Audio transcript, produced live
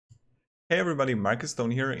Hey everybody, Marcus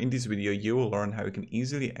Stone here. In this video you will learn how you can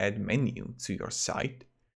easily add menu to your site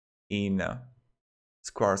in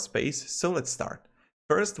Squarespace. So let's start.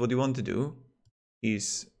 First, what you want to do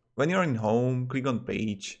is when you're in home, click on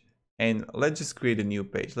page and let's just create a new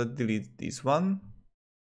page. Let's delete this one.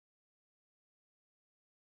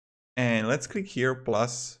 And let's click here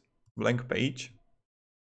plus blank page.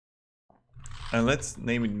 And let's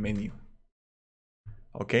name it menu.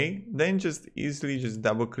 Okay, then just easily just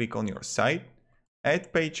double click on your site,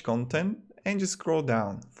 add page content and just scroll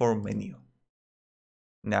down for menu.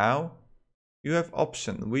 Now you have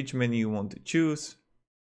option which menu you want to choose,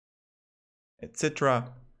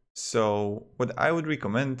 etc. So what I would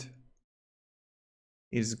recommend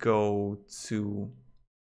is go to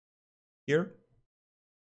here.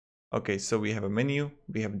 Okay, so we have a menu,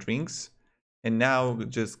 we have drinks, and now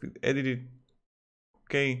just edit it.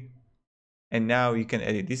 Okay. And now you can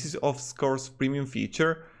edit. This is of course premium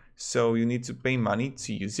feature, so you need to pay money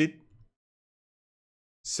to use it.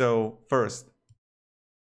 So first,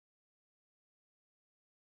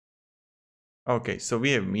 okay, so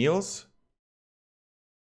we have meals,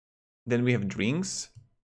 then we have drinks,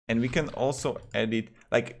 and we can also edit,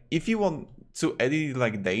 like if you want to edit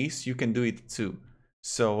like days, you can do it too.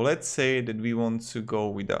 So let's say that we want to go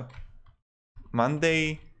with a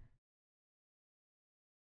Monday,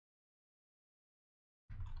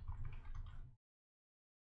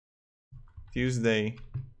 Tuesday,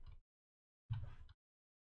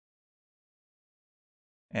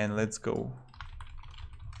 and let's go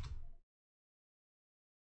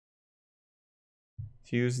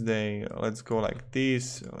Tuesday. Let's go like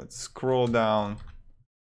this. Let's scroll down.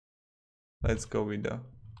 Let's go with the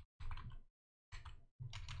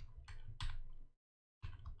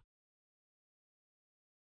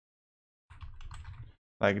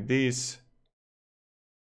like this.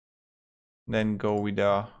 Then go with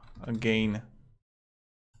the again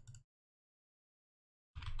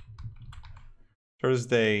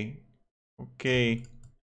Thursday. Okay,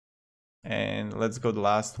 and let's go the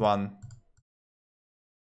last one,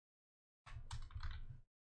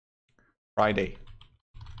 Friday.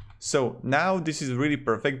 So now this is really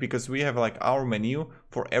perfect because we have like our menu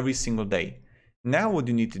for every single day. Now what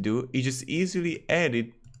you need to do is just easily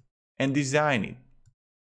edit and design it.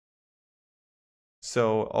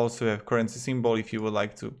 So also have currency symbol if you would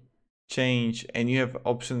like to change, and you have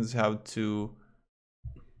options how to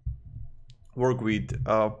work with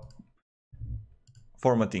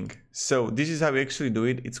formatting. So this is how we actually do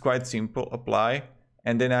it. It's quite simple. Apply,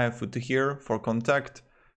 and then I have put here for contact.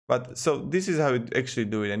 But so this is how you actually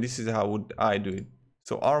do it, and this is how would I do it.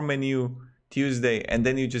 So our menu, Tuesday, and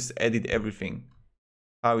then you just edit everything.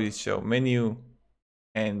 How it show menu,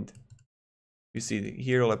 and you see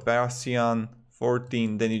here Lepasian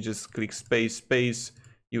 14. Then you just click space.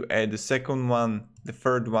 You add the second one, the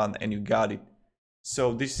third one, and you got it.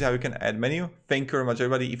 So this is how you can add menu. Thank you very much,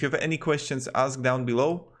 everybody. If you have any questions, ask down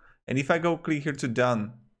below. And if I go click here to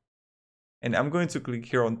done, and I'm going to click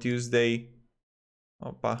here on Tuesday.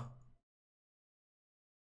 Opa.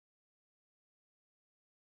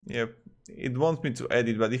 Yep, it wants me to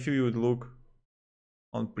edit, but if you would look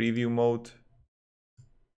on preview mode,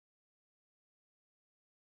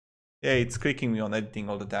 yeah, it's clicking me on editing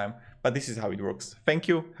all the time. But this is how it works. Thank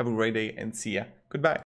you, have a great day, and see ya. Goodbye.